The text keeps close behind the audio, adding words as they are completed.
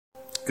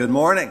Good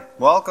morning.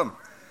 Welcome.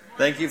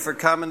 Thank you for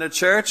coming to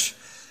church.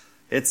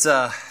 It's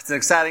an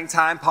exciting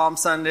time. Palm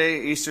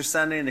Sunday, Easter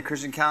Sunday, and the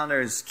Christian calendar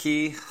is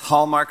key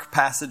hallmark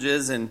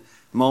passages and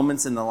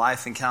moments in the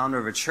life and calendar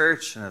of a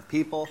church and of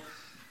people.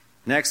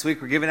 Next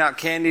week, we're giving out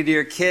candy to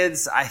your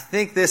kids. I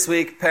think this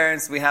week,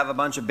 parents, we have a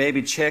bunch of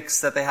baby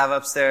chicks that they have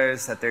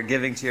upstairs that they're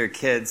giving to your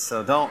kids.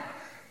 So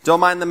don't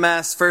mind the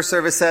mess. First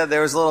service said there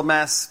was a little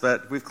mess,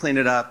 but we've cleaned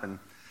it up, and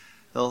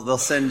they'll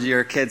send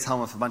your kids home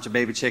with a bunch of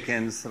baby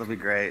chickens. It'll be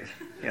great.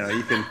 You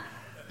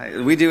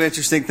know, we do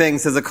interesting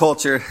things as a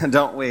culture,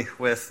 don't we,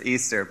 with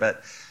Easter?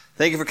 But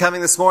thank you for coming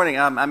this morning.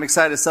 I'm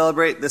excited to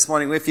celebrate this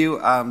morning with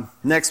you.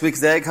 Next week's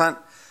the egg hunt.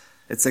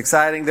 It's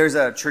exciting. There's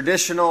a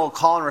traditional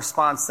call and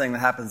response thing that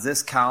happens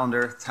this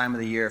calendar time of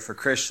the year for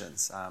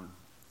Christians.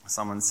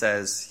 Someone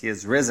says, "He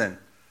is risen."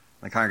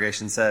 The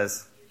congregation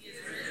says, "He is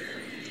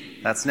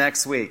risen." That's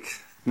next week.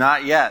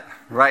 Not yet.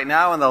 Right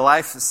now in the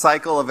life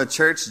cycle of a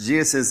church,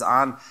 Jesus is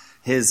on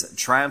his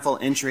triumphal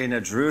entry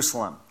into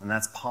Jerusalem, and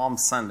that's Palm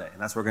Sunday,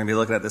 and that's what we're going to be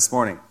looking at this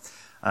morning.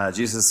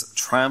 Jesus'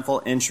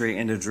 triumphal entry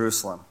into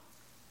Jerusalem.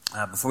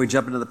 Before we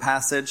jump into the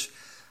passage,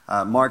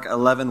 Mark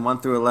 11,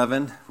 1 through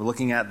 11, we're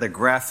looking at the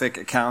graphic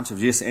account of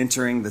Jesus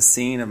entering the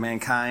scene of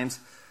mankind.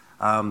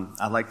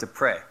 I'd like to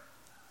pray,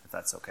 if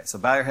that's okay. So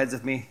bow your heads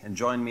with me and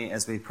join me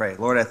as we pray.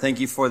 Lord, I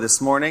thank you for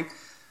this morning.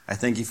 I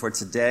thank you for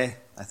today.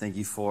 I thank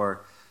you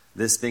for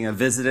this being a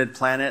visited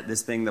planet,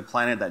 this being the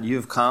planet that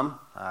you've come.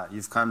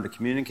 You've come to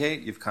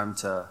communicate. You've come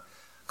to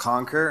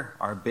conquer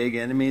our big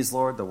enemies,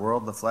 Lord, the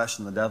world, the flesh,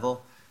 and the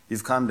devil.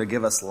 You've come to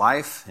give us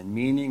life and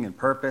meaning and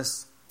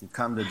purpose. You've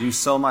come to do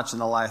so much in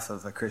the life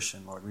of a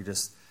Christian, Lord. We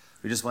just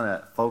want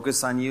to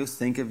focus on you,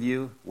 think of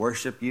you,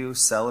 worship you,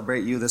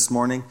 celebrate you this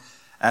morning.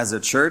 As a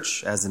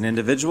church, as an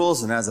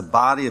individuals, and as a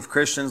body of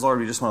Christians, Lord,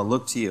 we just want to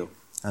look to you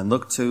and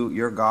look to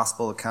your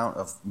gospel account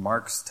of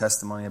Mark's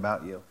testimony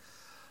about you.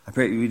 I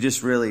pray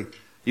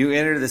you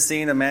entered the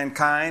scene of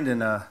mankind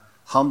in a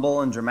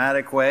humble and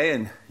dramatic way,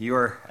 and you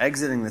are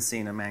exiting the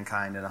scene of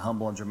mankind in a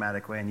humble and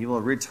dramatic way, and you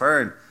will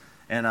return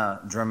in a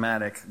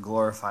dramatic,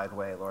 glorified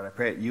way, Lord. I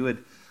pray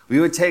we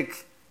would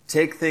take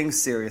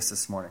things serious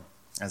this morning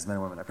as men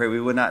and women. I pray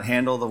we would not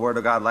handle the Word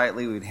of God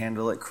lightly. We would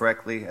handle it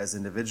correctly as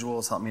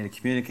individuals. Help me to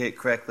communicate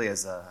correctly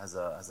as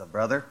a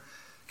brother.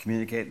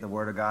 Communicate the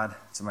Word of God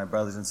to my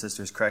brothers and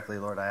sisters correctly,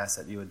 Lord. I ask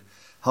that you would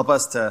help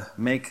us to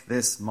make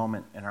this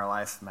moment in our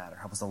life matter.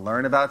 Help us to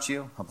learn about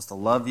you, help us to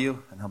love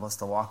you, and help us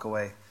to walk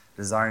away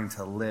desiring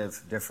to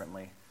live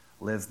differently,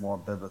 live more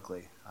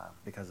biblically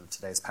because of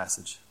today's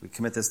passage. We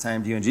commit this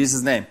time to you in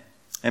Jesus' name.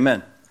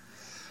 Amen.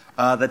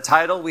 The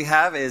title we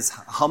have is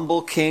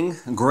Humble King,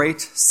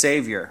 Great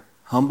Savior.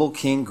 Humble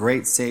King,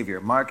 Great Savior.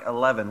 Mark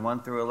 11,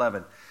 1 through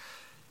 11.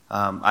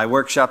 I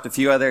workshopped a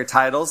few other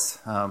titles.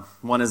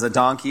 One is A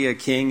Donkey, a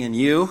King, and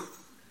You.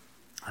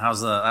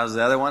 How's the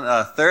other one?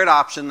 Third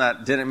option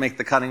that didn't make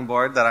the cutting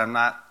board that I'm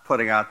not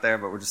putting out there,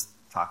 but we're just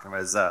talking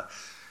about is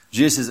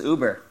Jesus'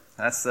 Uber.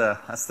 That's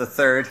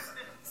the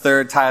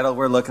third title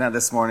we're looking at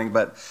this morning.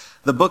 But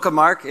the book of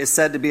Mark is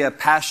said to be a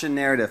passion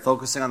narrative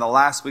focusing on the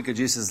last week of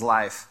Jesus'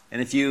 life.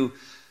 And if you've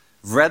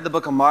read the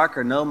book of Mark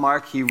or know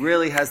Mark, he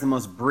really has the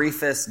most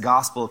briefest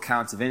gospel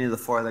accounts of any of the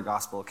four other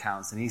gospel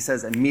accounts. And he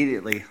says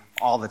immediately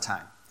all the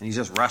time. And he's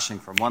just rushing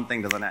from one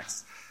thing to the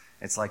next.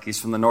 It's like he's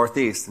from the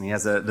Northeast, and he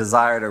has a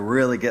desire to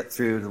really get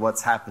through to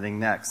what's happening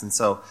next. And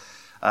so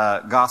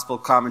gospel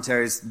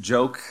commentaries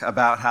joke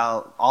about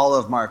how all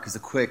of Mark is a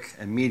quick,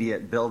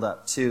 immediate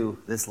build-up to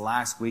this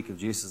last week of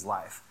Jesus'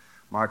 life.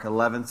 Mark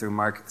 11 through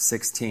Mark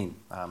 16.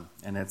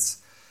 And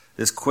it's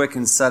this quick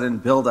and sudden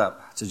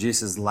build-up to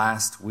Jesus'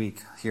 last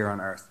week here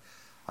on earth.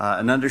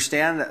 And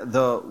understand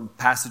the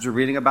passage we're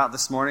reading about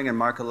this morning in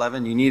Mark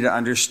 11, you need to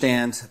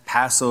understand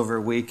Passover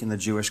week in the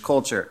Jewish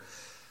culture.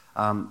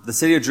 The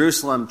city of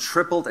Jerusalem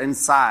tripled in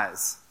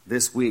size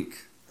this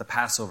week, the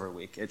Passover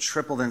week. It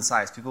tripled in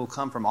size. People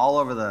come from all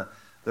over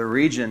the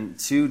region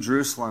to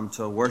Jerusalem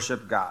to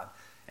worship God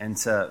and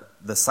to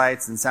the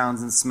sights and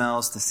sounds and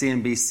smells, to see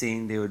and be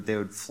seen. They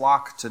would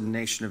flock to the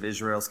nation of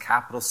Israel's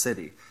capital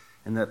city,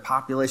 and the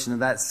population of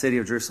that city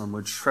of Jerusalem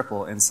would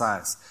triple in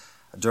size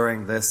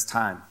during this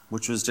time,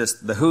 which was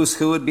just the who's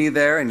who would be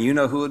there, and you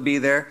know who would be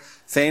there.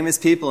 Famous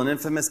people and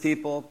infamous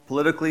people,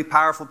 politically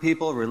powerful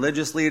people,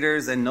 religious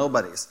leaders, and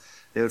nobodies.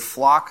 They would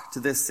flock to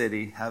this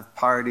city, have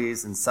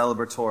parties and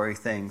celebratory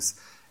things,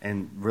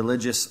 and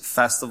religious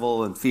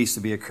festival and feasts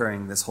would be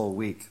occurring this whole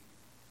week.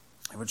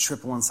 It would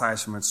triple in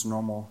size from its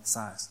normal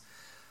size.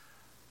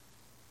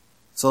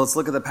 So let's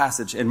look at the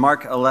passage in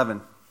Mark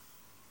 11,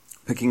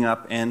 picking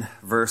up in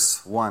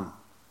verse 1.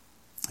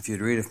 If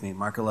you'd read with me,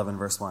 Mark 11,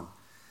 verse 1.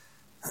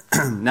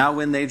 Now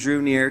when they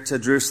drew near to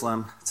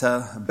Jerusalem,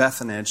 to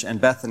Bethany and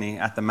Bethany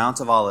at the Mount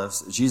of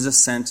Olives, Jesus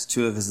sent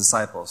two of his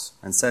disciples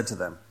and said to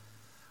them,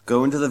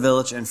 "Go into the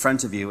village in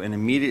front of you, and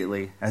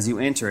immediately as you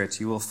enter it,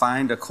 you will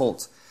find a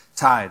colt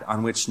tied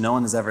on which no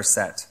one has ever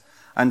sat.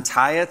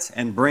 Untie it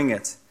and bring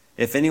it.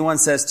 If anyone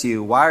says to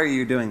you, 'Why are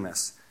you doing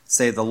this?'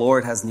 say, 'The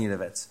Lord has need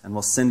of it, and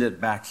will send it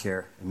back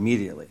here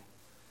immediately.'"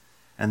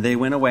 And they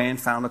went away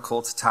and found a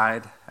colt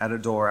tied at a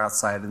door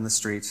outside in the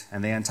street,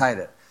 and they untied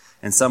it.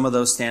 And some of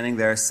those standing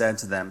there said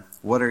to them,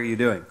 "What are you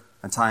doing,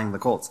 untying the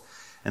colt?"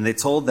 And they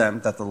told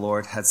them that the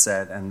Lord had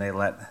said, and they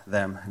let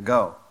them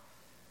go.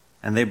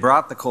 And they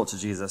brought the colt to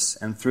Jesus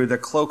and threw their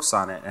cloaks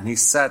on it, and he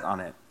sat on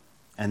it.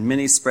 And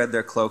many spread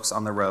their cloaks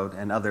on the road,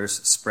 and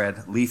others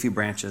spread leafy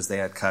branches they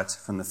had cut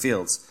from the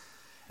fields.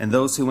 And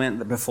those who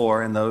went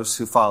before and those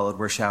who followed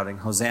were shouting,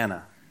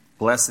 "Hosanna!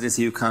 Blessed is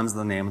he who comes in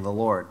the name of the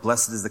Lord.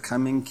 Blessed is the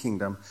coming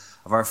kingdom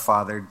of our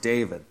father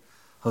David.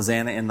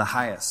 Hosanna in the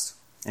highest."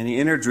 And he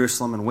entered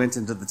Jerusalem and went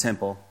into the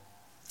temple.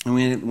 And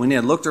when he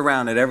had looked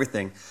around at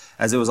everything,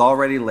 as it was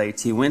already late,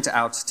 he went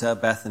out to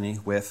Bethany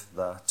with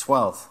the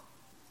 12.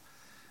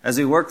 As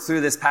we work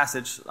through this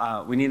passage,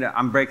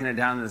 I'm breaking it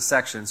down into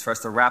sections for us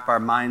to wrap our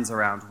minds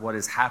around what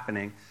is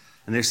happening.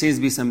 And there seems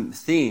to be some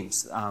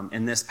themes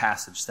in this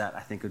passage that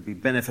I think would be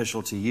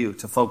beneficial to you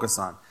to focus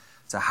on,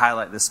 to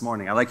highlight this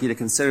morning. I'd like you to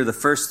consider the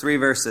first 3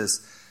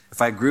 verses.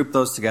 If I group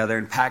those together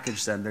and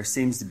package them, there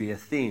seems to be a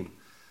theme.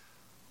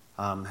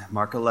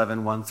 Mark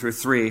 11, 1 through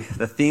 3.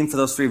 The theme for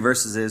those 3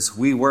 verses is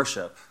we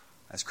worship.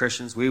 As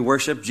Christians, we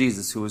worship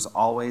Jesus, who is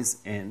always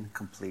in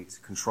complete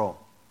control.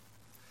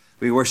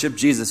 We worship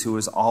Jesus, who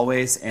is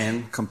always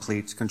in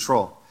complete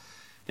control.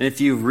 And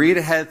if you read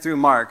ahead through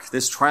Mark,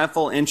 this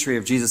triumphal entry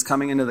of Jesus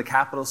coming into the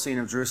capital scene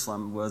of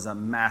Jerusalem was a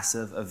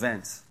massive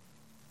event.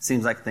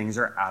 Seems like things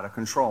are out of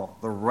control.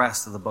 The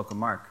rest of the book of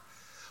Mark.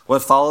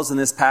 What follows in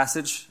this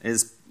passage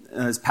is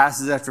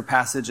passage after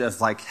passage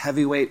of like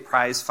heavyweight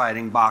prize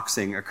fighting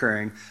boxing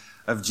occurring,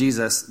 of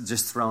Jesus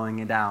just throwing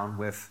it down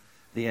with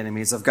the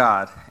enemies of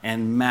God.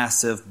 And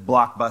massive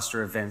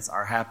blockbuster events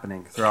are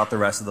happening throughout the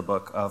rest of the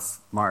book of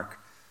Mark.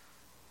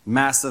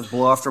 Massive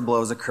blow after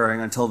blow is occurring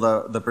until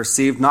the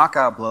perceived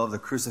knockout blow of the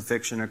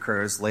crucifixion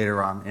occurs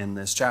later on in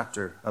this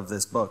chapter of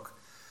this book.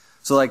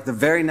 So like the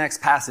very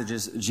next passage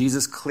is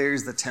Jesus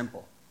clears the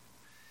temple.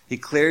 He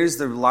clears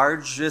the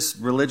largest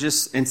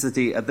religious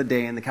entity of the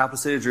day in the capital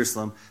city of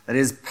Jerusalem that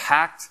is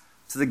packed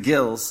to the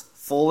gills,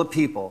 full of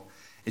people.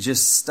 It's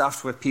just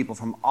stuffed with people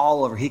from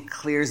all over. He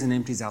clears and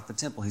empties out the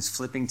temple. He's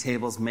flipping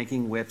tables,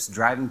 making whips,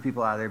 driving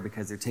people out of there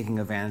because they're taking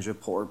advantage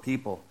of poor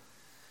people.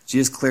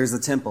 Jesus clears the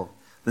temple.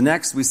 The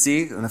next we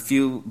see, in a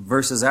few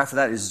verses after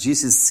that, is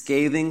Jesus'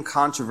 scathing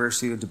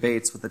controversial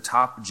debates with the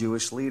top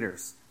Jewish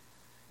leaders.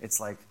 It's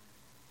like,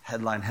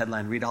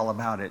 headline, read all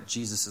about it.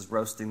 Jesus is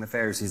roasting the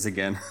Pharisees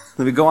again.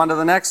 Then we go on to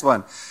the next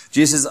one.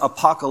 Jesus'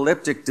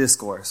 apocalyptic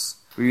discourse.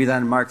 We read that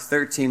in Mark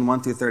 13,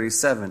 1 through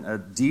 37, a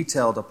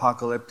detailed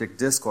apocalyptic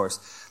discourse.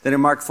 Then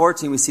in Mark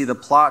 14, we see the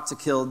plot to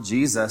kill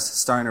Jesus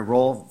starting to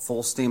roll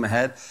full steam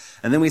ahead.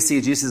 And then we see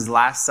Jesus'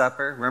 Last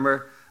Supper.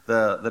 Remember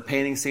the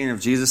painting scene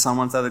of Jesus on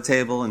one side of the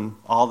table and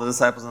all the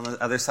disciples on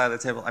the other side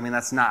of the table? I mean,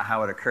 that's not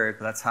how it occurred,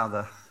 but that's how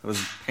it was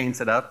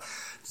painted up.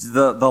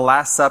 The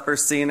Last Supper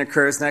scene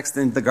occurs next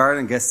in the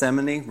Garden of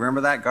Gethsemane.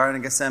 Remember that Garden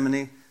of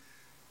Gethsemane?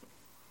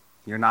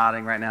 You're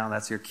nodding right now.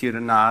 That's your cue to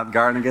nod.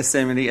 Garden of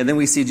Gethsemane. And then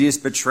we see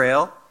Jesus'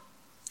 betrayal.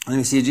 And then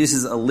we see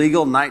Jesus'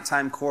 illegal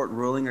nighttime court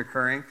ruling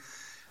occurring.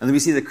 And then we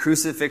see the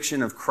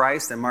crucifixion of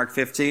Christ in Mark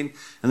 15.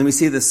 And then we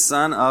see the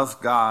Son of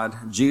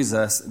God,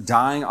 Jesus,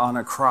 dying on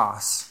a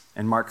cross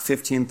in Mark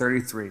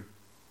 15:33.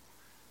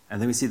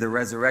 And then we see the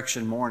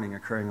resurrection morning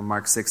occurring in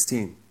Mark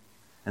 16.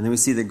 And then we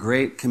see the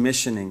Great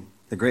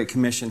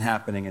Commission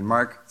happening in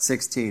Mark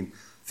 16,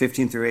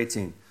 15 through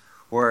 18,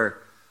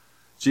 where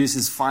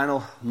Jesus'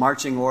 final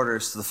marching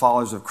orders to the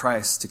followers of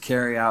Christ to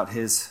carry out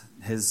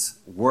his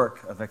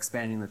work of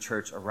expanding the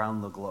church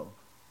around the globe.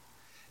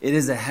 It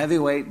is a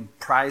heavyweight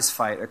prize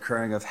fight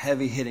occurring of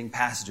heavy-hitting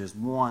passages,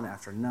 one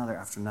after another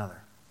after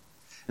another.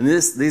 And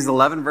these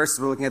 11 verses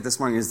we're looking at this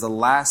morning is the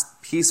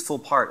last peaceful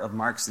part of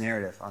Mark's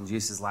narrative on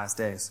Jesus' last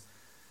days.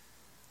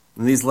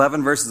 And these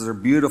 11 verses are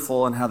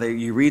beautiful in how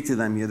you read through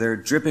them. They're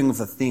dripping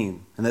with a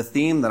theme. And the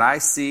theme that I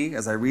see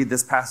as I read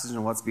this passage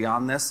and what's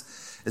beyond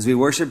this is we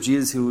worship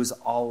Jesus, who is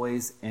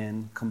always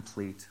in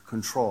complete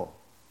control.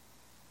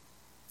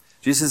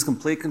 Jesus is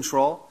complete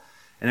control,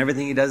 and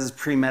everything he does is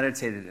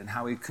premeditated, and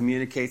how he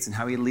communicates and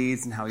how he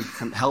leads and how he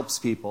helps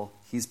people.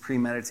 He's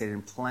premeditated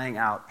and playing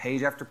out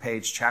page after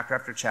page, chapter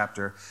after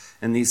chapter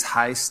in these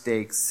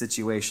high-stakes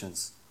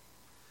situations.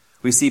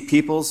 We see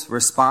people's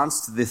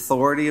response to the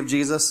authority of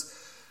Jesus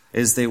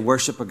is they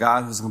worship a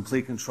God who's in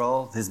complete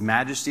control. His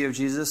majesty of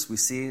Jesus, we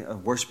see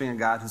worshiping a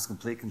God who's in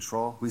complete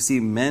control. We see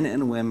men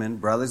and women,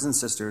 brothers and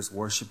sisters,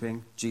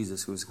 worshiping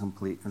Jesus who is in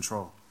complete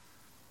control.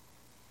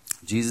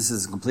 Jesus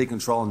is in complete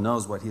control and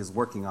knows what he is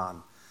working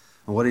on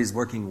and what he's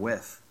working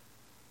with.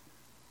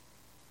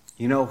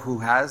 You know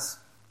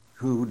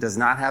who does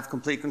not have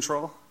complete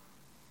control?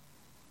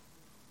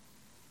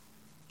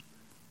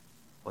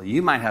 Well,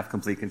 you might have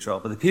complete control,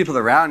 but the people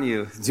around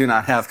you do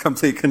not have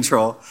complete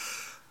control.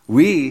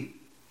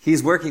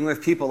 He's working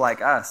with people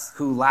like us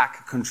who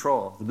lack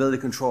control, the ability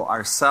to control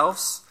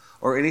ourselves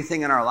or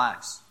anything in our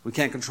lives. We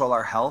can't control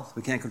our health.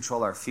 We can't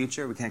control our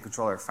future. We can't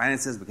control our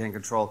finances. We can't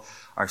control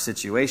our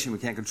situation. We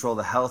can't control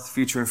the health,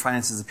 future, and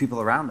finances of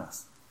people around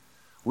us.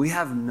 We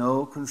have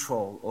no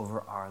control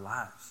over our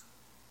lives.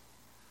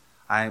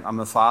 I'm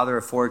a father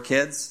of 4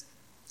 kids.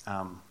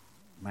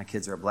 My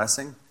kids are a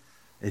blessing.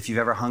 If you've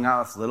ever hung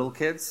out with little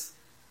kids,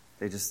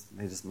 they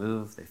just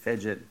move, they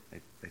fidget,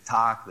 they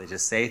talk, they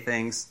just say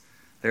things.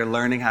 They're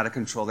learning how to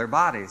control their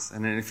bodies.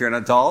 And then if you're an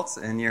adult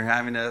and you're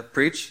having to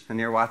preach and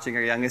you're watching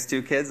your youngest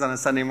 2 kids on a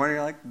Sunday morning,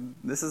 you're like,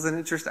 this is an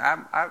interesting,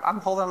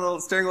 I'm holding on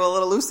the steering wheel a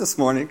little loose this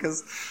morning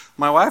because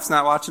my wife's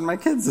not watching my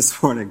kids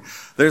this morning.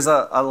 There's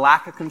a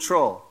lack of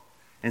control.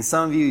 And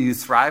some of you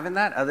thrive in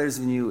that. Others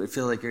of you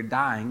feel like you're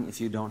dying if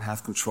you don't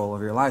have control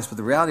over your lives. But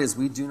the reality is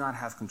we do not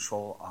have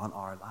control on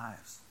our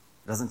lives.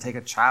 It doesn't take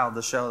a child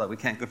to show that we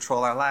can't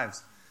control our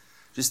lives.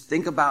 Just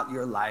think about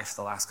your life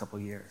the last couple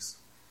of years.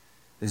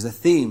 There's a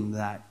theme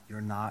that you're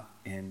not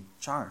in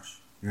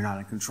charge. You're not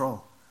in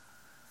control.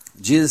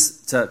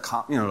 Jesus, to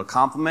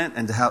complement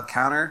and to help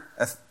counter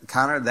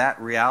that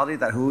reality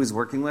that who he's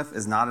working with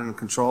is not in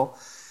control,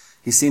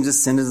 he seems to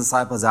send his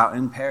disciples out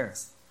in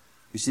pairs.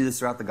 We see this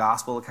throughout the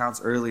gospel accounts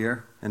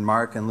earlier in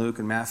Mark and Luke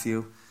and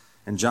Matthew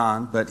and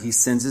John, but he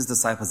sends his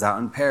disciples out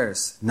in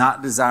pairs,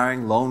 not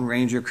desiring Lone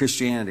Ranger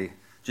Christianity,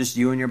 just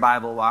you and your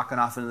Bible walking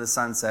off into the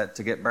sunset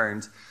to get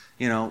burned.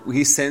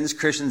 He sends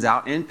Christians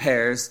out in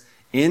pairs,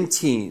 in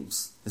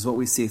teams, is what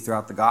we see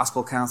throughout the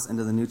gospel accounts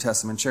into the New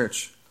Testament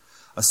church.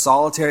 A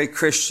solitary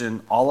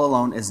Christian all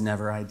alone is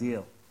never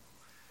ideal.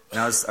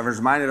 I was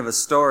reminded of a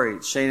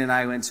story. Shane and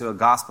I went to a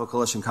Gospel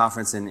Coalition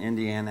conference in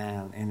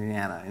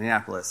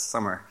Indianapolis,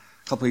 somewhere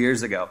a couple of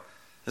years ago.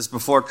 Just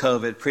before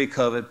COVID,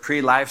 pre-COVID,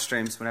 pre-live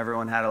streams, when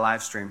everyone had a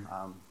live stream.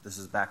 This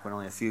is back when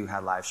only a few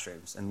had live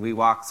streams. And we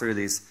walked through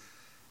these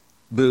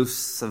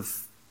booths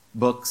of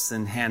books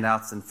and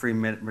handouts and free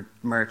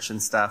merch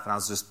and stuff. And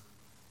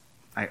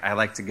I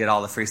like to get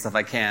all the free stuff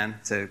I can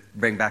to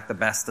bring back the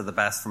best of the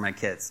best for my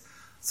kids.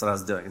 That's what I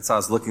was doing. And so I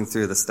was looking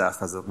through the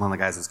stuff as one of the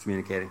guys was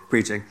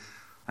preaching,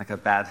 like a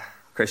bad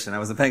Christian. I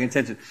wasn't paying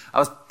attention. I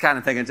was kind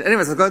of paying attention.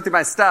 Anyways, I was going through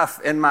my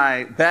stuff in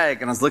my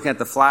bag, and I was looking at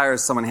the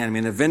flyers someone handed me.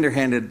 And a vendor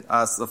handed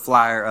us a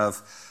flyer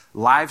of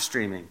live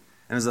streaming.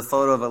 And it was a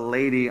photo of a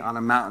lady on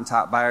a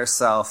mountaintop by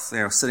herself,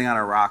 sitting on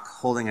a rock,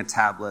 holding a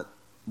tablet,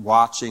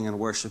 watching and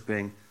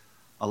worshiping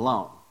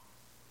alone.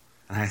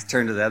 And I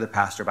turned to the other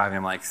pastor by me.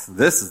 I'm like,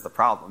 this is the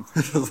problem.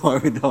 This is why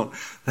we don't.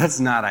 That's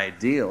not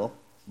ideal.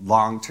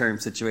 Long-term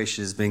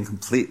situation is being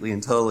completely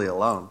and totally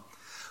alone.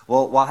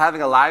 Well, while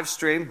having a live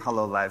stream,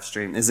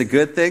 is a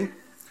good thing.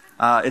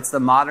 It's the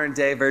modern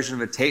day version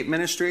of a tape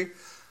ministry.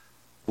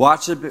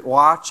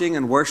 Watching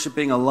and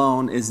worshiping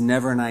alone is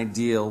never an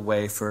ideal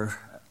way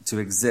to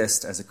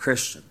exist as a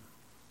Christian.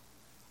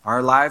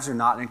 Our lives are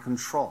not in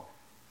control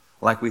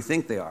like we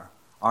think they are.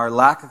 Our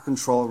lack of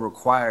control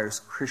requires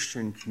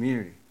Christian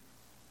community.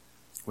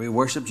 We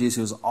worship Jesus,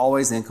 who is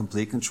always in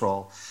complete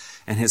control,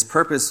 and his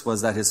purpose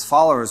was that his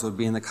followers would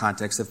be in the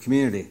context of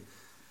community.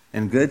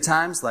 In good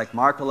times, like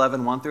Mark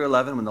 11, 1 through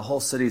 11, when the whole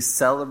city is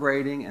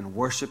celebrating and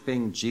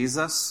worshiping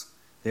Jesus,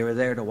 they were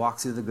there to walk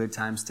through the good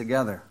times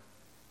together.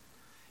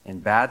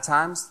 In bad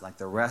times, like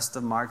the rest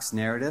of Mark's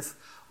narrative,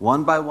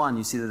 one by one,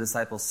 you see the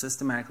disciples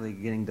systematically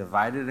getting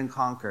divided and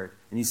conquered,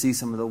 and you see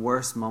some of the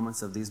worst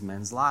moments of these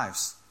men's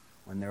lives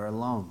when they're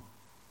alone.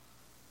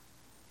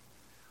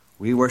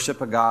 We worship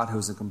a God who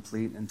is in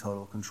complete and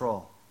total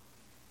control.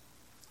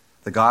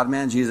 The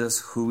God-man Jesus,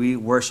 who we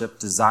worship,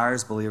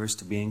 desires believers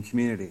to be in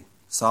community.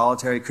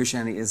 Solitary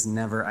Christianity is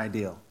never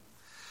ideal.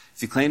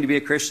 If you claim to be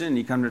a Christian and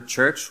you come to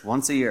church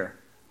once a year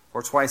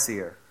or twice a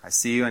year, I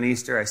see you on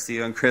Easter, I see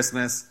you on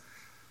Christmas,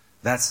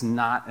 that's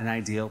not an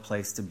ideal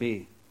place to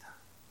be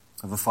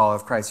of a follower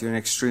of Christ. You're in an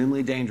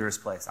extremely dangerous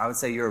place. I would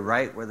say you're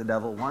right where the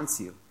devil wants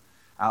you,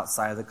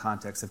 outside of the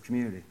context of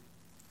community.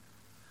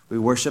 We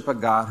worship a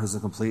God who's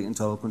in complete and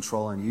total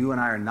control, and you and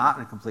I are not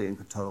in complete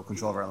and total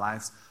control of our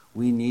lives.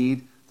 We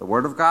need the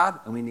Word of God,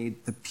 and we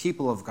need the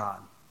people of God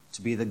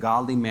to be the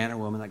godly man or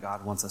woman that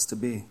God wants us to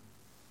be.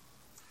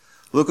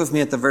 Look with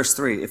me at the verse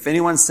 3. If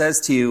anyone says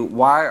to you,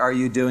 why are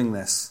you doing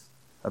this?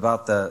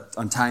 About the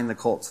untying the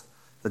colt,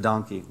 the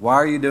donkey. Why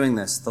are you doing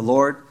this? The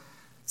Lord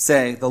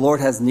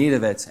has need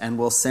of it and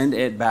will send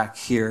it back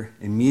here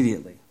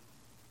immediately.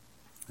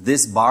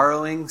 This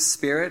borrowing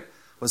spirit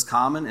was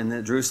common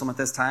in Jerusalem at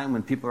this time.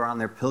 When people were on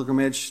their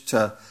pilgrimage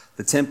to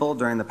the temple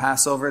during the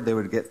Passover, they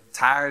would get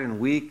tired and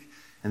weak,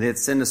 and they'd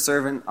send a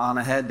servant on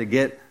ahead to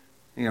get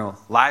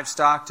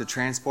livestock to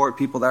transport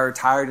people that are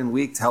tired and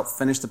weak to help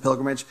finish the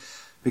pilgrimage.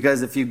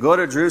 Because if you go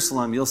to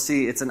Jerusalem, you'll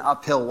see it's an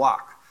uphill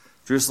walk.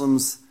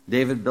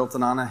 David built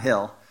it on a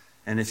hill.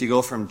 And if you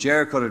go from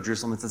Jericho to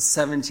Jerusalem, it's a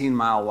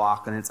 17-mile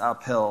walk, and it's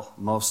uphill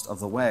most of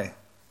the way.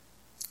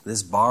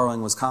 This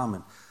borrowing was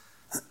common.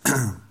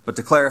 But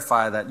to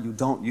clarify that you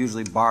don't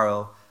usually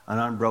borrow an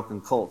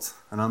unbroken colt,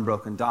 an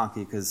unbroken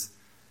donkey, because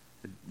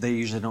they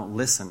usually don't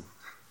listen.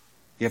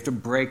 You have to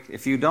break.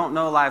 If you don't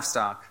know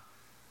livestock,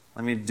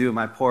 let me do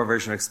my poor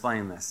version of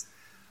explaining this.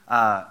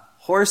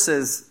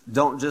 Horses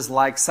don't just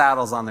like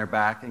saddles on their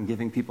back and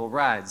giving people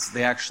rides.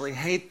 They actually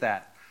hate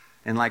that.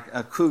 And like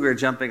a cougar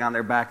jumping on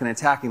their back and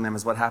attacking them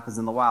is what happens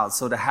in the wild.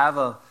 So to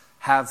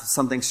have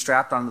something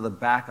strapped onto the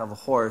back of a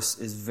horse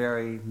is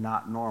very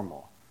not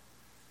normal.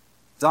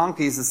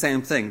 Donkeys, the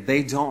same thing.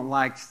 They don't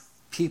like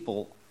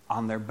people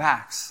on their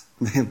backs.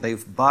 They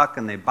buck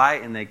and they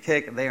bite and they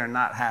kick. They are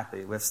not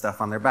happy with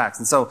stuff on their backs.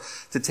 And so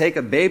to take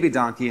a baby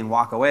donkey and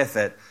walk away with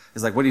it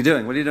is like, what are you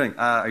doing? What are you doing?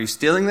 Are you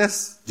stealing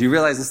this? Do you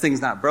realize this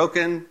thing's not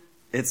broken?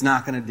 It's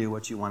not going to do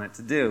what you want it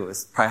to do.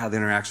 It's probably how the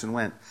interaction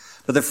went.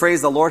 But the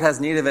phrase, the Lord has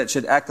need of it,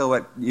 should echo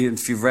what,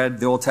 if you've read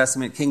the Old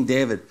Testament, King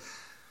David,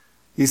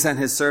 he sent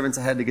his servants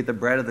ahead to get the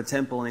bread of the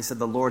temple, and he said,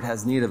 the Lord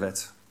has need of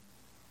it.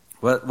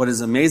 What is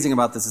amazing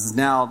about this is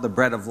now the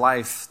bread of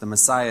life, the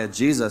Messiah,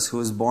 Jesus, who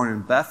was born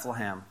in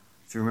Bethlehem.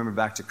 If you remember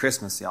back to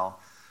Christmas, y'all.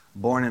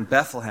 Born in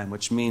Bethlehem,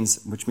 which means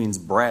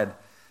bread.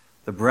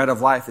 The bread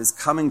of life is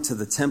coming to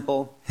the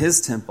temple,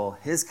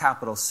 his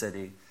capital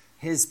city,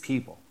 his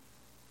people.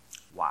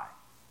 Why?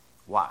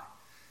 Why?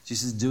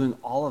 Jesus is doing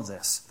all of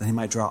this that he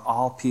might draw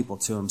all people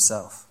to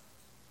himself.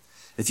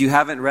 If you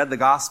haven't read the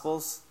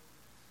Gospels,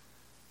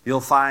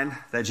 you'll find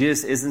that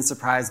Jesus isn't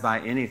surprised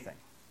by anything.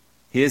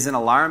 He isn't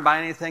alarmed by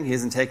anything. He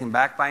isn't taken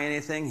back by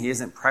anything. He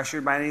isn't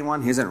pressured by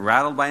anyone. He isn't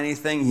rattled by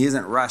anything. He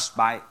isn't rushed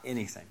by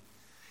anything.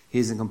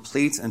 He's in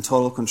complete and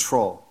total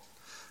control.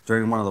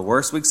 During one of the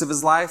worst weeks of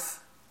his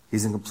life,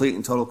 he's in complete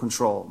and total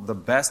control. The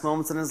best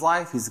moments in his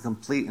life, he's in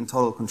complete and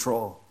total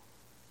control.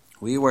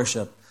 We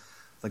worship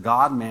the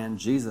God-man,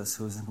 Jesus,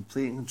 who is in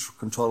complete and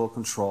total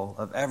control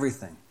of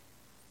everything.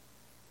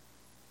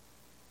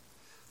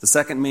 The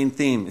second main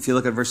theme, if you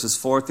look at verses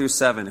 4 through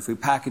 7, if we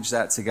package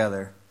that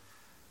together,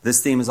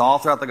 this theme is all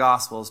throughout the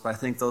Gospels, but I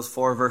think those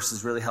 4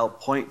 verses really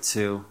help point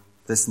to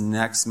this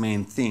next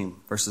main theme,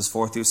 verses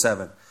 4 through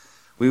 7.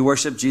 We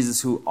worship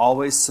Jesus who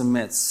always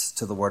submits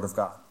to the Word of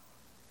God.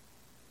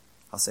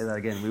 I'll say that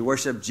again. We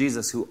worship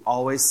Jesus who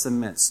always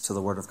submits to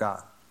the Word of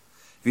God.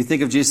 If you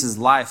think of Jesus'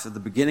 life, at the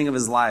beginning of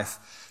his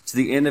life to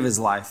the end of his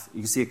life, you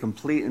can see a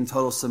complete and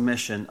total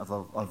submission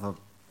of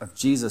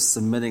Jesus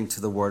submitting to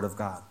the Word of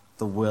God,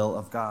 the will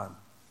of God.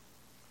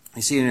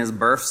 You see it in his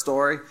birth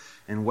story,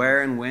 and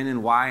where and when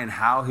and why and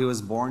how he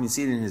was born. You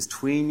see it in his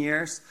tween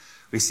years.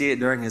 We see it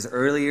during his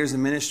early years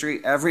in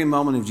ministry. Every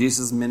moment of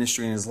Jesus'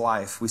 ministry in his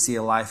life, we see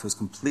a life who was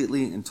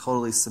completely and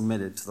totally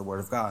submitted to the Word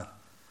of God.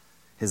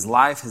 His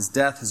life, his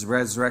death, his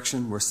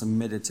resurrection were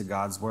submitted to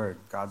God's Word,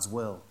 God's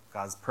will,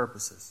 God's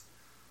purposes.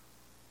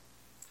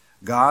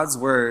 God's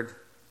Word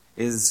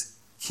is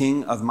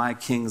king of my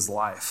king's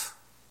life.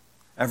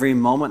 Every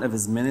moment of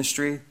his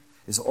ministry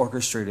is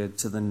orchestrated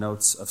to the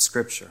notes of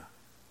Scripture.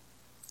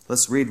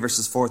 Let's read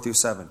verses 4 through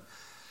 7.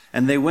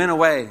 And they went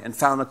away and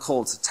found a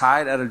colt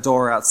tied at a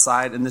door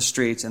outside in the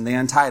street, and they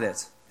untied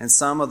it. And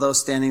some of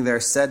those standing there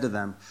said to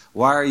them,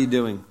 what are you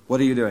doing?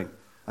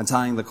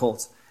 Untying the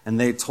colt. And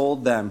they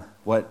told them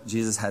what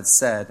Jesus had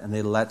said, and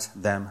they let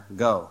them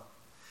go.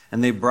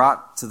 And they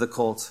brought the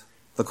colt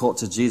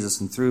to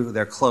Jesus and threw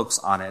their cloaks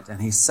on it,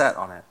 and he sat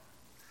on it.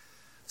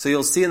 So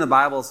you'll see in the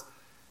Bibles,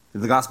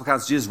 the Gospel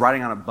accounts, Jesus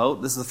riding on a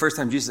boat. This is the first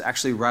time Jesus is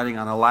actually riding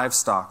on a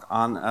livestock,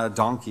 on a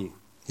donkey.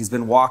 He's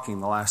been walking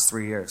the last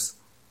 3 years.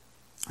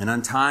 And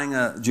untying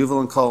a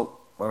juvenile colt,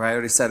 what I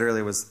already said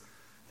earlier, was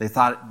they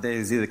thought they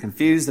was either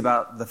confused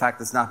about the fact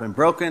that it's not been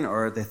broken,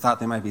 or they thought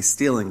they might be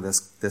stealing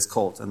this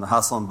colt in the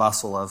hustle and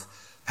bustle of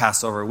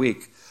Passover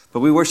week.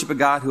 But we worship a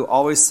God who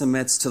always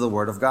submits to the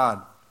Word of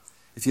God.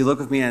 If you look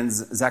with me in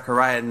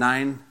Zechariah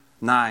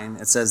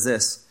 9:9, it says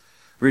this,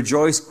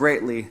 Rejoice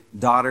greatly,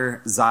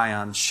 daughter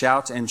Zion.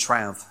 Shout and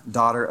triumph,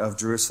 daughter of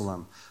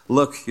Jerusalem.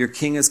 Look, your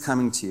king is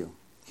coming to you.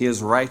 He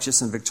is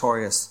righteous and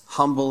victorious,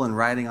 humble and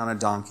riding on a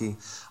donkey,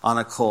 on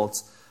a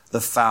colt,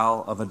 the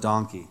foal of a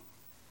donkey.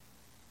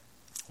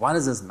 Why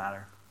does this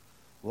matter?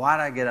 Why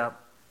did I get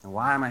up? And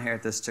why am I here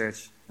at this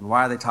church? And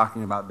why are they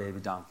talking about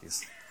baby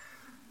donkeys?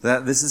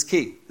 This is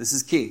key. This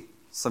is key.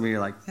 Some of you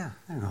are like, yeah,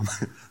 I know.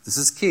 This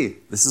is key.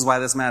 This is why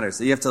this matters.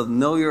 So you have to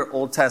know your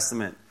Old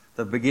Testament,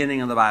 the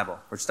beginning of the Bible.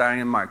 We're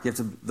starting in Mark. You have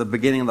to the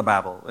beginning of the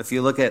Bible. If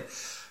you look at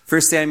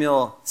 1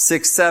 Samuel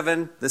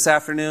 6:7 this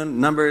afternoon,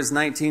 Numbers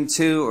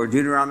 19:2, or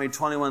Deuteronomy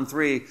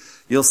 21:3,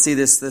 you'll see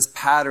this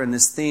pattern,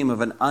 this theme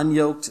of an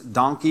unyoked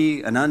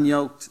donkey, an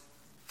unyoked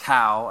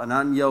cow, an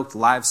unyoked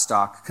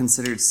livestock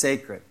considered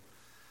sacred.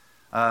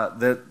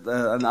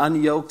 An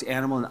unyoked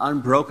animal, an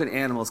unbroken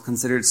animal is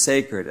considered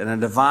sacred,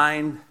 and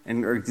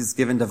is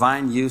given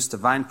divine use,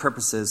 divine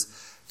purposes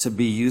to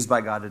be used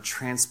by God to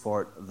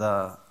transport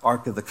the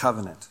Ark of the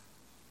Covenant,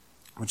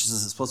 which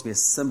is supposed to be a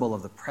symbol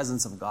of the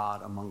presence of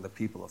God among the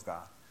people of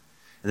God.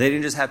 They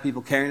didn't just have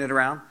people carrying it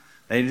around.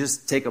 They didn't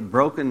just take a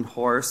broken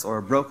horse or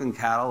a broken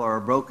cattle or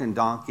a broken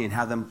donkey and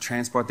have them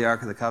transport the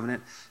Ark of the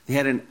Covenant. They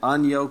had an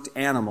unyoked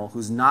animal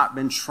who's not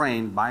been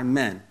trained by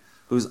men,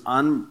 who's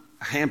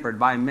unhampered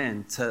by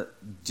men to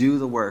do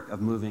the work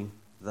of moving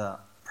the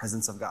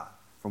presence of God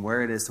from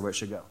where it is to where it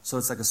should go. So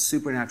it's like a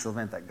supernatural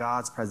event that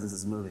God's presence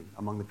is moving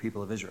among the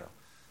people of Israel.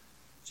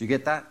 Did you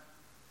get that?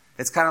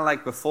 It's kind of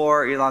like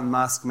before Elon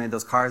Musk made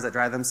those cars that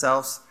drive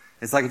themselves.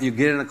 It's like if you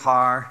get in a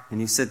car and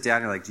you sit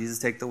down, you're like, Jesus,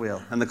 take the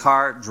wheel. And the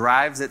car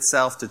drives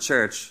itself to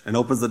church and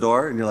opens the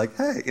door and you're like,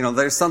 hey,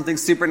 there's something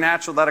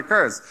supernatural that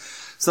occurs.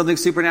 Something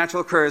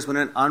supernatural occurs when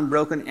an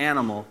unbroken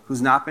animal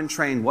who's not been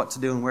trained what to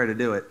do and where to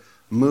do it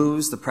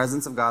moves the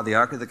presence of God, the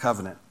Ark of the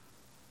Covenant.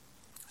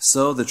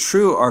 So the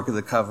true Ark of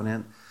the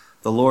Covenant,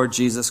 the Lord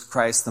Jesus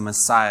Christ, the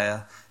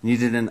Messiah,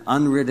 needed an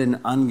unridden,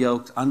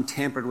 unyoked,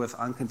 untampered with,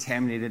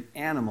 uncontaminated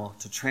animal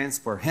to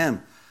transport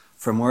him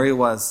from where he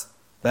was,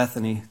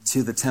 Bethany,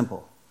 to the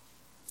temple.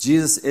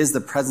 Jesus is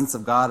the presence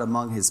of God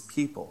among his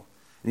people,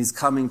 and he's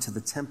coming to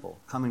the temple,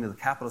 coming to the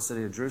capital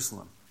city of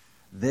Jerusalem.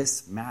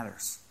 This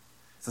matters.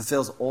 It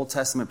fulfills Old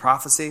Testament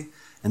prophecy,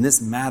 and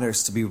this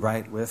matters to be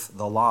right with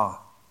the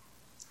law.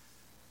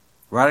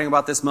 Writing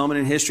about this moment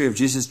in history of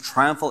Jesus'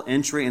 triumphal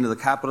entry into the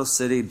capital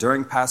city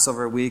during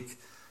Passover week,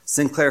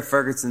 Sinclair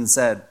Ferguson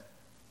said,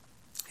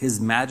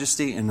 "His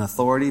majesty and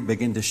authority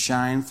begin to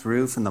shine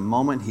through from the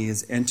moment he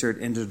has entered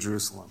into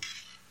Jerusalem."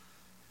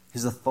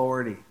 His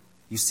authority,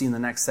 you see in the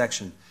next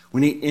section,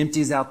 when he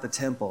empties out the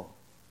temple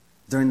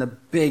during the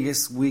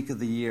biggest week of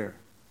the year,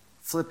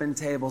 flipping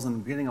tables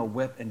and getting a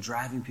whip and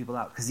driving people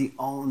out because he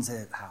owns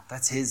it.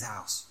 That's his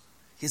house.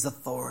 His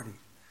authority.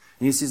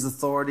 And you see his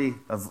authority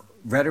of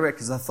rhetoric,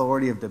 his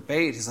authority of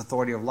debate, his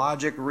authority of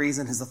logic,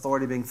 reason, his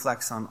authority being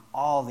flexed on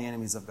all the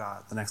enemies of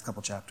God, the next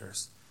couple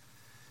chapters.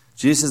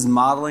 Jesus is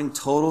modeling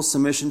total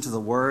submission to the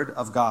Word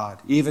of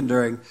God, even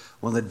during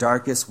one of the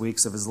darkest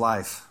weeks of his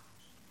life.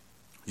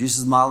 Jesus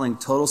is modeling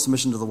total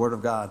submission to the Word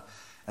of God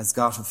as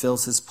God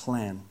fulfills his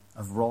plan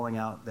of rolling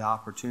out the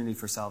opportunity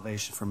for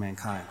salvation for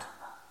mankind.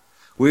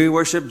 We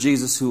worship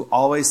Jesus who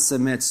always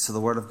submits to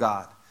the Word of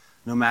God.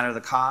 No matter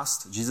the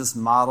cost, Jesus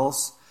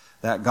models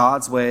that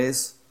God's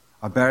ways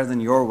are better than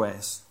your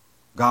ways.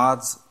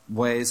 God's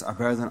ways are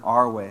better than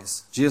our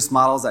ways. Jesus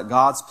models that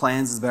God's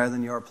plans is better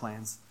than your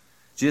plans.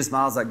 Jesus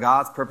models that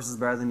God's purpose is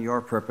better than your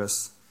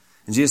purpose.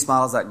 And Jesus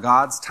models that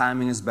God's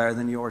timing is better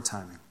than your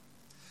timing.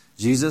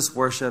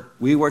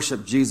 We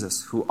worship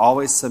Jesus who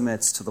always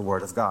submits to the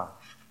Word of God.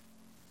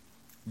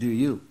 Do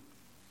you?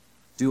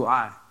 Do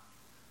I?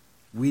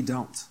 We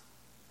don't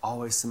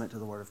always submit to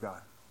the Word of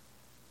God.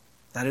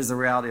 That is the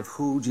reality of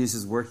who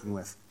Jesus is working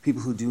with.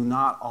 People who do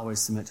not always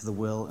submit to the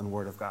will and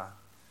Word of God.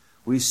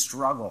 We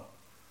struggle.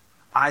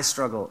 I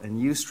struggle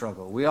and you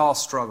struggle. We all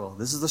struggle.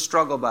 This is the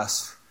struggle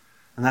bus.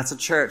 And that's a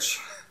church.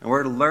 And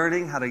we're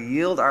learning how to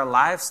yield our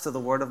lives to the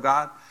Word of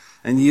God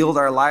and yield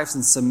our lives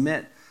and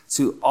submit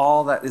to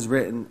all that is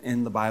written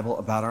in the Bible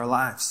about our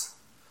lives.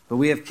 But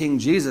we have King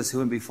Jesus who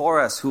went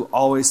before us who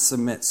always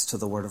submits to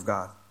the Word of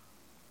God.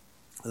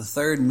 The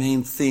third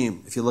main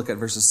theme, if you look at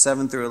verses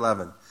 7 through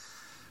 11,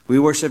 we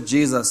worship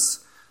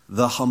Jesus,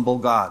 the humble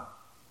God.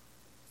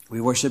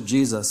 We worship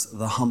Jesus,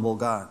 the humble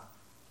God.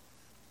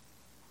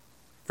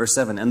 Verse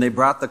 7, and they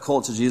brought the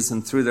colt to Jesus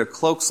and threw their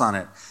cloaks on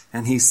it,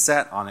 and he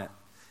sat on it.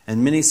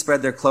 And many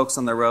spread their cloaks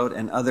on the road,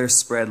 and others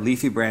spread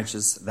leafy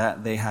branches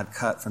that they had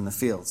cut from the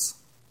fields.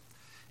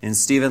 In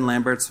Stephen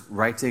Lambert's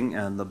writing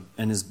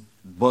in his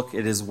book,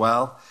 It Is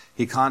Well,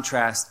 he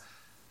contrasts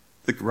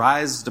the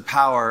rise to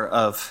power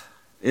of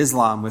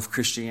Islam with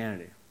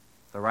Christianity.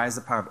 The rise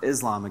to power of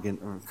Islam,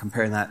 again,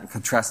 comparing that and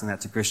contrasting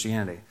that to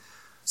Christianity.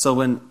 So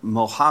when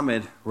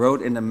Muhammad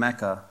rode into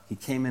Mecca, he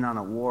came in on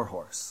a war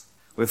horse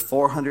with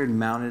 400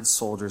 mounted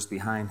soldiers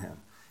behind him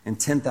and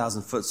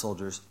 10,000 foot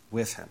soldiers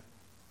with him.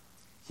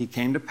 He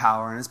came to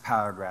power in his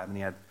power grab, and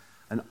he had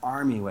an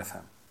army with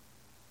him.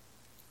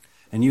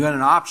 And you had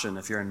an option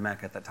if you're in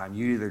Mecca at that time.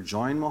 You either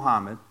join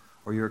Muhammad,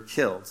 or you're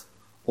killed,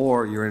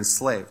 or you're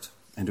enslaved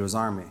into his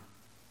army.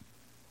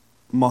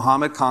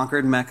 Muhammad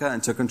conquered Mecca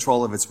and took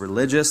control of its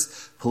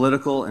religious,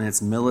 political, and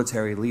its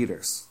military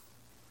leaders.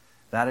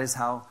 That is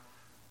how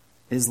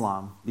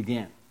Islam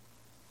began.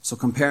 So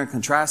compare and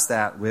contrast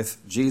that with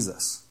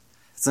Jesus.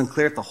 It's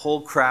unclear if the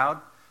whole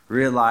crowd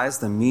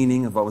realized the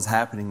meaning of what was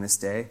happening this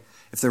day.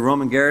 If the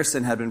Roman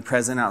garrison had been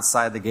present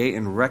outside the gate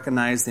and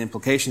recognized the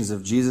implications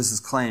of Jesus'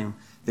 claim,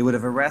 they would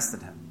have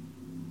arrested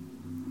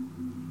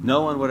him.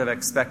 No one would have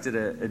expected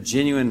a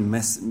genuine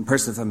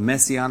person with a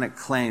messianic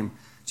claim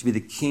to be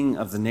the king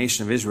of the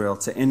nation of Israel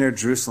to enter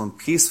Jerusalem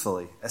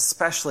peacefully,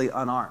 especially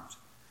unarmed.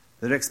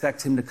 They'd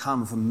expect him to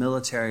come with a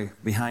military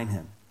behind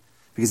him,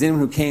 because anyone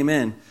who came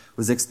in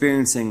was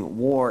experiencing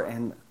war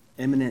and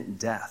imminent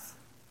death.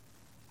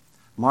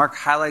 Mark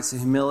highlights the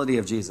humility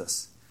of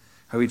Jesus,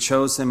 how he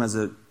chose him as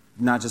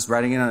not just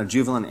riding in on a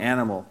jubilant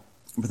animal,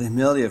 but the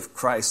humility of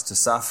Christ to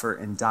suffer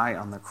and die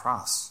on the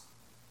cross.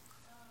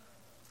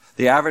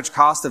 The average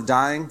cost of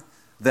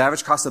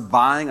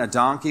buying a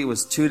donkey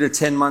was 2 to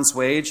 10 months'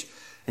 wage,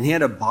 and he had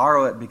to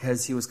borrow it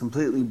because he was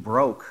completely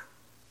broke.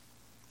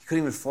 He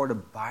couldn't even afford to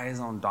buy his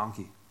own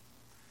donkey.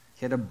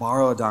 He had to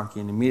borrow a donkey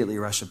and immediately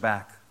rush it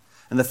back.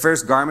 And the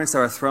first garments that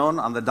were thrown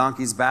on the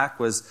donkey's back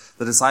was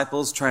the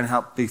disciples trying to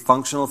help be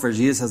functional for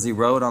Jesus as he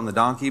rode on the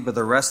donkey, but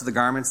the rest of the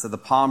garments, the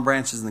palm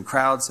branches and the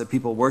crowds, the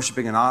people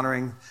worshiping and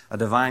honoring a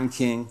divine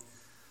king,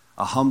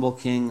 a humble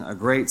king, a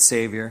great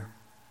savior.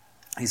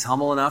 He's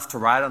humble enough to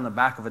ride on the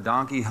back of a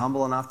donkey,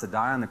 humble enough to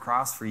die on the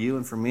cross for you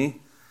and for me,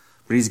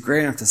 but he's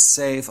great enough to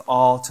save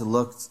all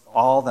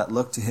that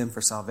look to him for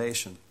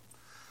salvation.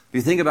 If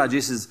you think about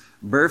Jesus'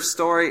 birth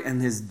story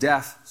and his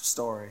death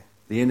story,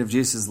 the end of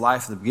Jesus'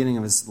 life and the beginning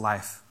of his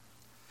life.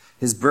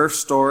 His birth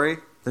story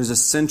There's a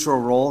central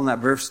role in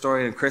that birth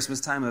story at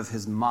Christmas time of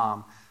his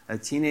mom, a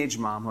teenage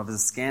mom who has a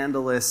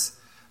scandalous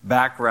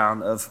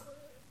background of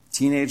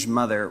teenage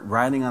mother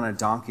riding on a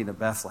donkey to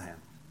Bethlehem.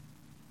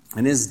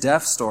 And his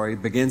death story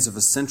begins with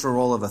a central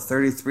role of a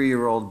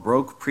 33-year-old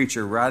broke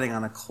preacher riding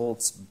on a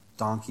colt's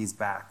donkey's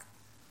back.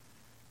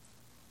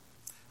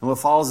 And what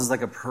follows is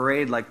like a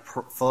parade-like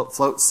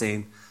float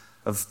scene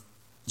of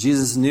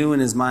Jesus knew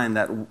in his mind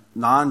that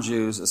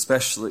non-Jews,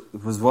 especially,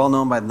 it was well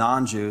known by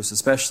non-Jews,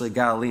 especially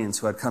Galileans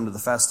who had come to the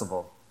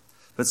festival.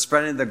 But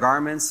spreading their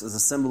garments as a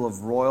symbol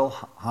of royal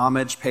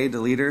homage paid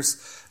to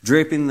leaders,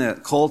 draping the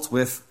colt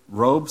with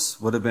robes,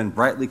 would have been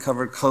brightly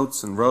covered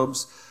coats and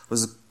robes,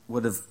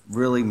 would have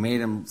really made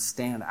him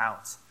stand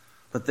out.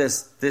 But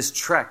this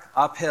trek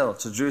uphill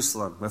to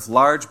Jerusalem, with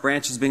large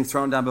branches being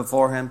thrown down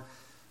before him,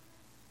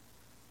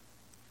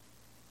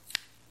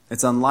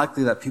 it's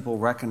unlikely that people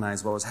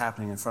recognize what was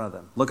happening in front of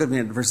them. Look at me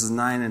at verses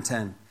 9 and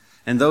 10.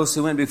 And those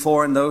who went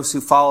before and those who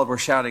followed were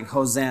shouting,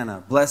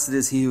 Hosanna! Blessed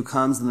is he who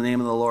comes in the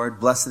name of the Lord.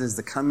 Blessed is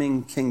the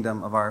coming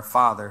kingdom of our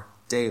father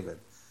David.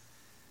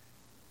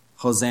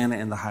 Hosanna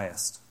in the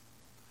highest.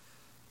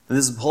 And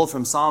this is pulled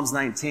from Psalms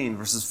 19,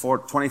 verses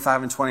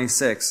 25 and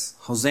 26.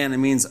 Hosanna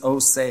means, oh,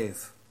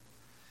 save.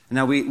 And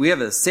now we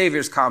have a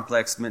savior's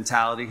complex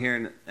mentality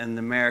here in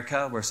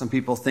America, where some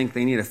people think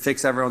they need to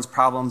fix everyone's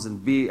problems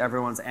and be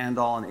everyone's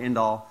and-all and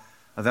end-all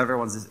of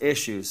everyone's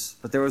issues.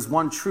 But there was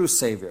one true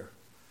Savior.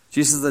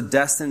 Jesus is the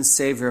destined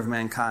Savior of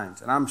mankind.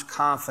 And I'm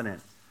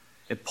confident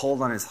it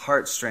pulled on his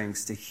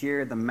heartstrings to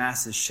hear the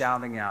masses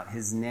shouting out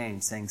his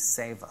name, saying,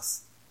 save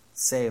us,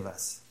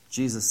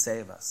 Jesus,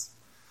 save us.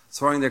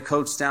 Throwing their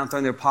coats down,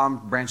 throwing their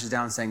palm branches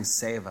down, saying,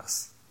 save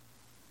us.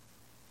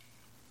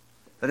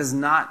 That is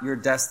not your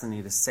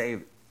destiny to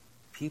save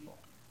people.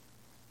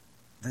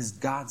 That is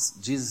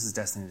Jesus'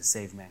 destiny to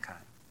save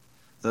mankind.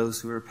 Those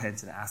who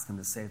repent and ask him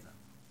to save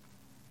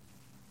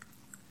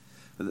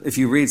them. If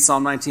you read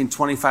Psalm 19,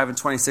 25 and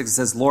 26, it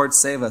says, Lord,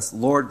 save us.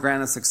 Lord,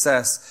 grant us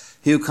success.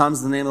 He who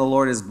comes in the name of the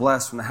Lord is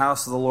blessed. From the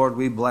house of the Lord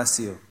we bless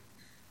you.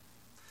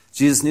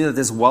 Jesus knew that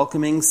this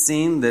welcoming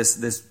scene,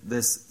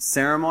 this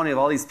ceremony of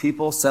all these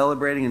people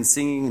celebrating and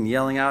singing and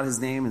yelling out his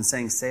name and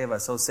saying, save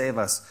us, oh, save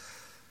us.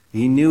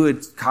 He knew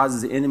it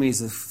causes the enemies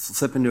to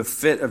flip into a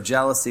fit of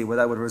jealousy where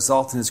that would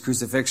result in his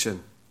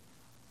crucifixion.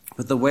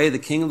 But the way the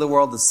King of the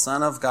world, the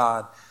Son of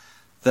God,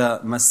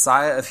 the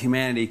Messiah of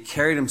humanity,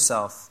 carried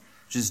himself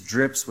just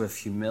drips with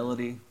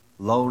humility,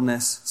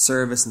 lowliness,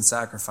 service, and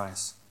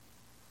sacrifice.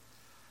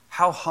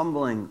 How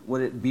humbling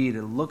would it be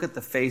to look at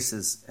the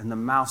faces and the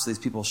mouths of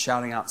these people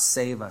shouting out,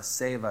 save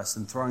us,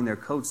 and throwing their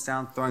coats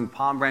down, throwing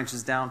palm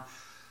branches down,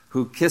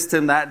 who kissed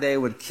him that day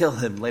would kill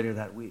him later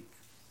that week.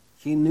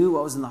 He knew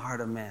what was in the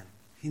heart of man.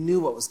 He knew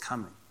what was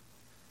coming.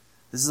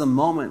 This is a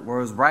moment where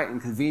it was right and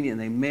convenient.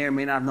 They may or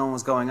may not have known what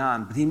was going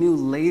on. But he knew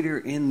later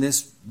in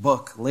this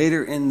book,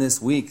 later in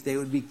this week, they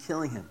would be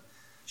killing him,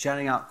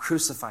 shouting out,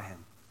 crucify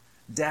him,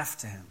 death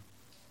to him.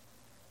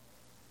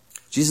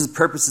 Jesus'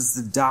 purpose is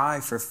to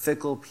die for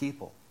fickle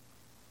people.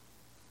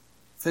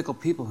 Fickle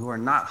people who are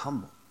not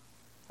humble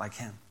like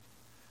him.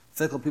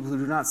 Fickle people who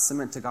do not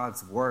submit to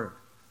God's word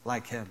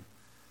like him.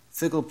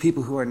 Fickle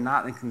people who are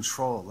not in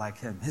control like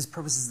him. His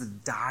purpose is to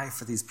die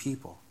for these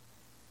people.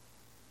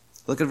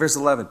 Look at verse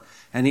 11.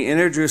 And he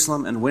entered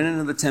Jerusalem and went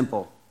into the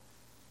temple,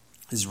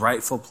 his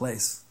rightful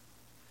place.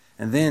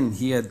 And then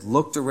he had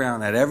looked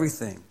around at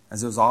everything.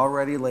 As it was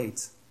already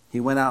late, he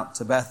went out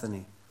to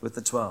Bethany with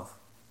the 12.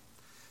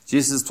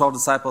 Jesus' 12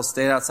 disciples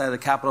stayed outside the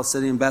capital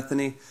city in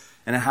Bethany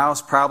in a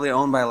house probably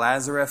owned by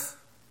Lazarus.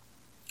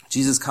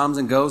 Jesus comes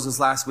and goes this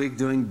last week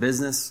doing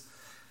business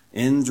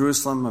in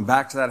Jerusalem and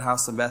back to that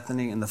house in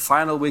Bethany. In the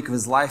final week of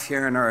his life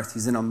here on earth,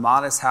 he's in a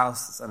modest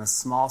house in a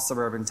small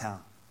suburban town.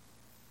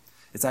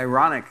 It's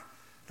ironic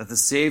that the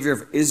Savior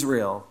of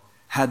Israel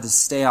had to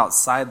stay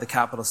outside the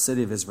capital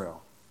city of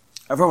Israel.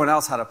 Everyone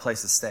else had a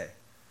place to stay.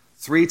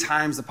 3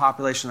 times the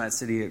population of that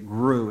city, it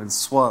grew and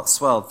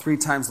swelled, 3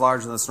 times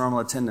larger than its normal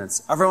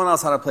attendance. Everyone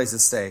else had a place to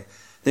stay.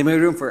 They made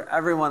room for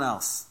everyone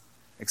else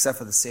except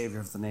for the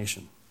Savior of the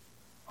nation,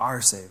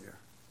 our Savior.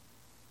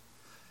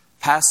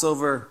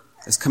 Passover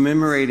is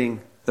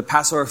commemorating, the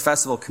Passover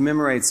festival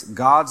commemorates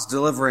God's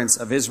deliverance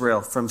of Israel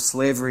from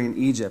slavery in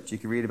Egypt. You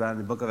can read about it in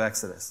the book of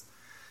Exodus.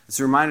 It's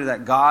a reminder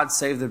that God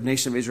saved the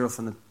nation of Israel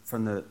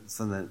from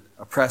the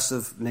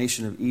oppressive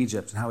nation of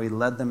Egypt and how he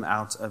led them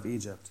out of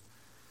Egypt.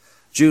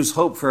 Jews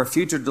hope for a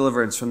future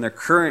deliverance from their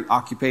current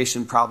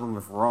occupation problem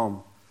with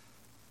Rome.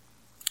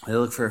 They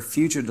look for a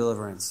future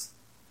deliverance.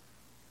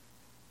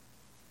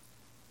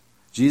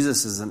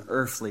 Jesus is an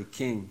earthly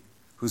king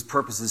whose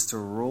purpose is to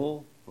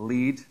rule,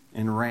 lead,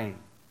 and reign.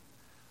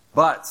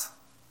 But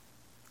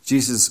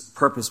Jesus'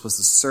 purpose was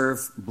to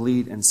serve,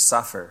 bleed, and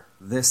suffer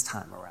this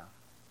time around.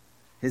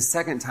 His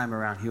second time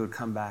around, he would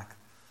come back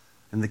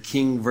in the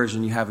king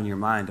version you have in your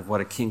mind of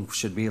what a king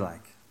should be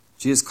like.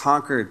 Jesus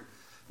conquered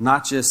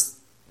not just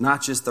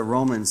the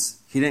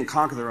Romans. He didn't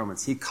conquer the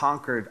Romans. He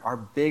conquered our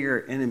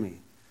bigger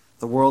enemy,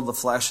 the world, the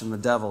flesh, and the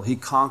devil. He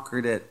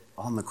conquered it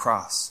on the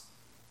cross.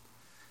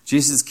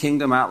 Jesus'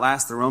 kingdom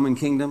outlasts the Roman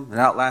kingdom. It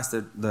outlasts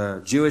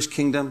the Jewish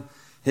kingdom.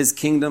 His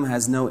kingdom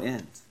has no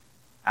end.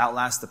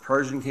 Outlasts the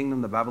Persian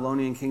kingdom, the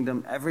Babylonian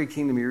kingdom. Every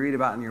kingdom you read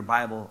about in your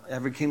Bible,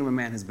 every kingdom of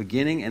man has a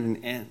beginning and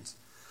an end.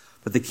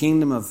 But the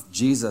kingdom of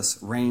Jesus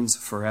reigns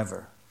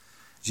forever.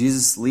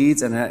 Jesus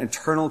leads an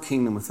eternal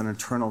kingdom with an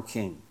eternal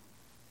king.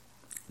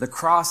 The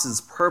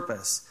cross's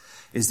purpose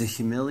is to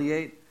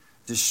humiliate,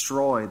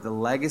 destroy the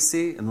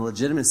legacy and the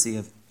legitimacy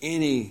of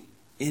any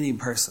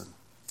person.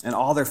 And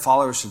all their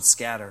followers should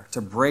scatter, to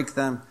break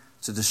them,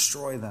 to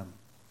destroy them.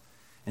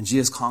 And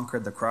Jesus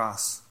conquered the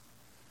cross.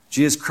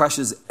 Jesus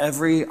crushes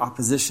every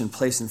opposition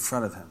placed in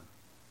front of him.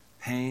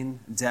 Pain,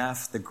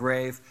 death, the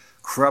grave,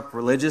 corrupt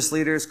religious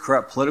leaders,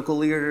 corrupt political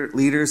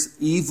leaders,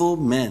 evil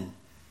men.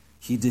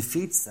 He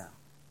defeats them,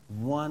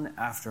 one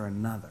after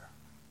another.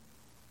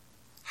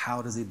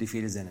 How does he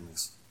defeat his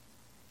enemies?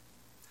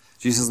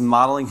 Jesus is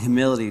modeling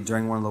humility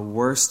during one of the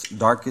worst,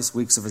 darkest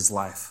weeks of his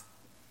life.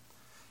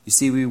 You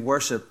see, we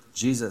worship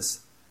Jesus,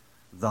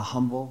 the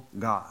humble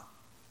God.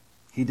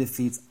 He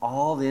defeats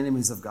all the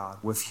enemies of God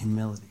with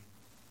humility.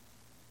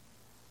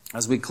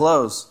 As we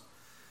close,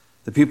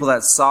 the people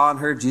that saw and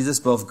heard Jesus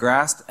both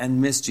grasped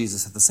and missed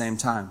Jesus at the same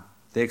time.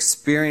 They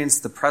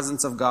experienced the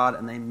presence of God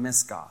and they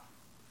missed God.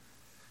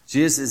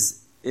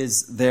 Jesus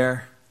is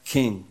their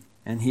king,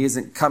 and he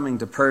isn't coming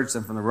to purge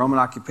them from the Roman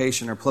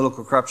occupation or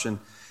political corruption.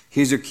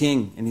 He's your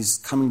king, and he's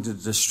coming to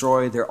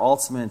destroy their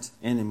ultimate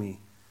enemy,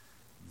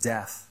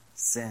 death,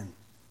 sin.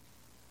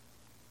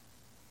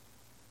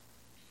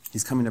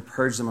 He's coming to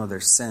purge them of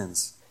their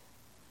sins.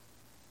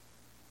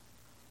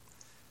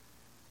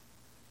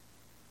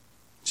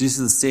 Jesus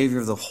is the Savior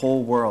of the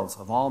whole world,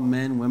 of all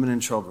men, women,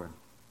 and children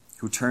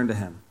who turn to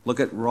him. Look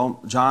at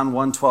John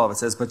 1:12. It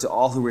says, "But to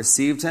all who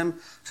received him,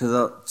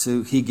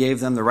 he gave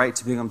them the right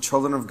to become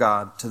children of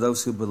God, to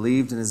those who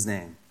believed in his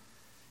name."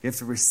 You have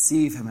to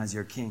receive him as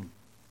your king,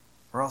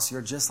 or else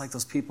you're just like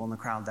those people in the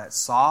crowd that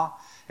saw,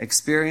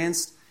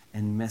 experienced,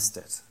 and missed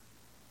it.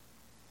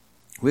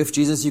 With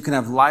Jesus, you can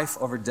have life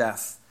over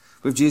death.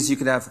 With Jesus, you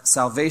can have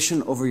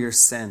salvation over your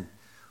sin.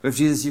 With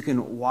Jesus, you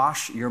can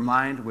wash your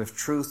mind with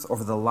truth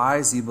over the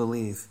lies you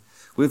believe.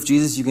 With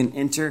Jesus, you can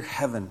enter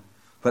heaven,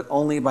 but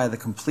only by the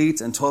complete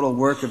and total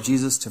work of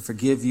Jesus to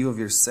forgive you of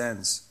your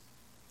sins.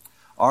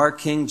 Our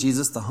King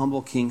Jesus, the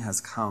humble King,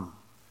 has come.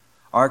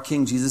 Our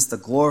King Jesus, the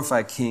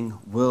glorified King,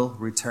 will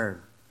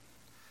return.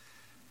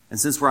 And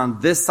since we're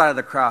on this side of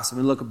the cross,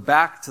 and we look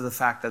back to the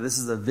fact that this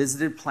is a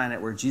visited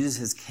planet where Jesus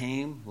has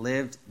came,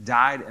 lived,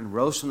 died, and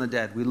rose from the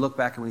dead, we look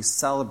back and we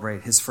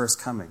celebrate his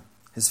first coming,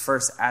 his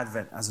first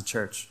advent as a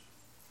church.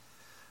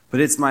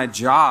 But it's my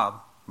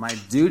job, my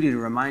duty to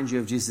remind you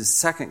of Jesus'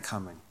 second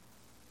coming.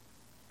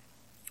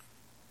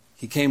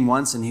 He came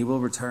once and he will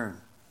return.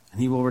 And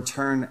he will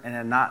return in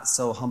a not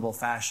so humble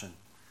fashion.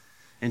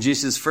 In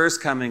Jesus'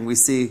 first coming, we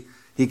see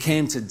he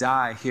came to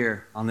die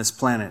here on this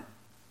planet.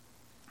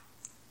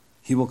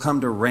 He will come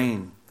to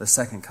reign the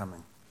second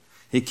coming.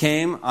 He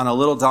came on a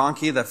little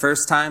donkey the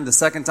first time. The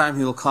second time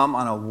he will come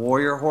on a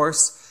warrior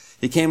horse.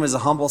 He came as a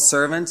humble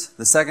servant.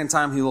 The second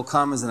time he will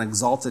come as an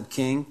exalted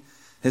king.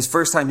 His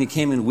first time he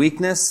came in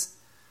weakness.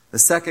 The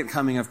second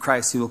coming of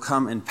Christ, he will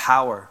come in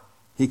power.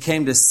 He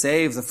came to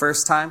save the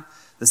first time.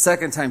 The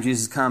second time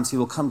Jesus comes, he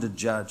will come to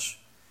judge.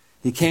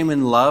 He came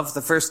in love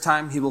the first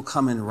time. He will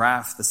come in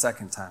wrath the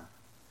second time.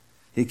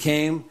 He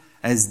came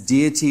as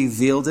deity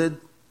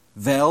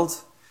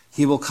veiled.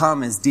 He will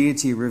come as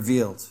deity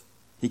revealed.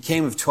 He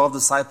came with 12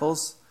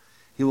 disciples.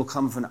 He will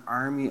come with an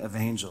army of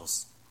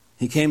angels.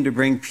 He came to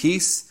bring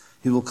peace.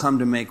 He will come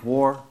to make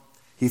war.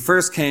 He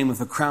first came with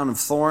a crown of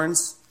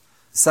thorns.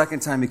 The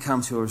second time he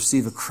comes, he will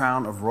receive a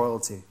crown of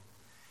royalty.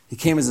 He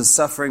came as a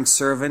suffering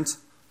servant.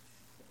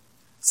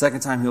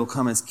 Second time he will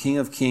come as King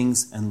of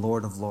Kings and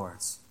Lord of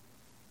Lords.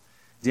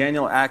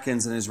 Daniel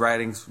Atkins in his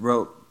writings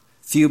wrote,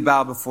 "Few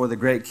bow before the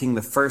great King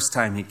the first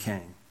time he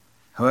came.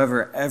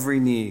 However, every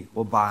knee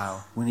will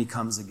bow when he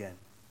comes again."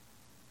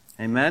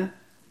 Amen?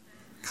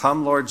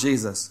 Come, Lord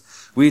Jesus.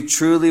 We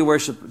truly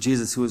worship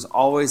Jesus, who is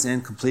always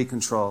in complete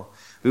control.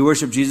 We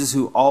worship Jesus,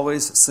 who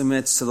always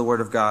submits to the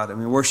Word of God. And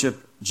we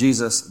worship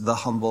Jesus, the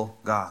humble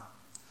God.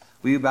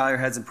 Will you bow your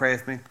heads and pray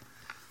with me?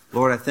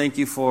 Lord, I thank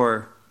you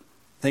for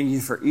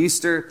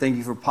Easter. Thank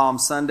you for Palm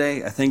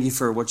Sunday. I thank you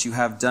for what you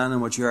have done and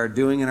what you are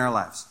doing in our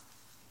lives.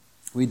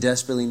 We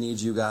desperately need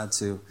you, God,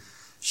 to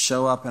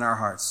show up in our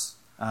hearts.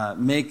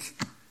 Make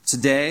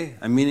today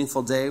a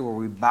meaningful day where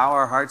we bow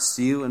our hearts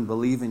to you and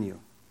believe in you.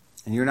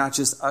 And you're not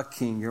just a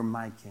king, you're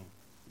my king.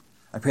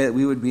 I pray that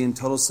we would be in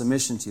total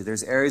submission to you.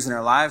 There's areas in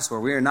our lives where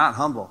we are not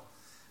humble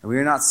and we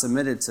are not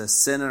submitted to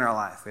sin in our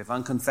life. We have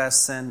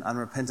unconfessed sin,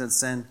 unrepentant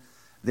sin.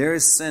 There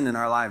is sin in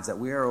our lives that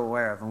we are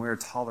aware of and we are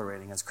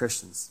tolerating as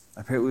Christians.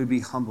 I pray that we would be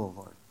humble,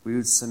 Lord. We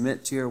would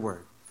submit to your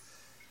word.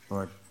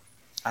 Lord,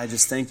 I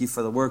just thank you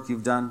for the work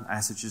you've done. I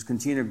ask that you just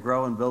continue to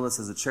grow and build us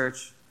as a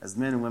church, as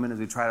men and women, as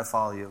we try to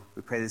follow you.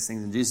 We pray these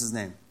things in Jesus'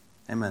 name.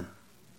 Amen.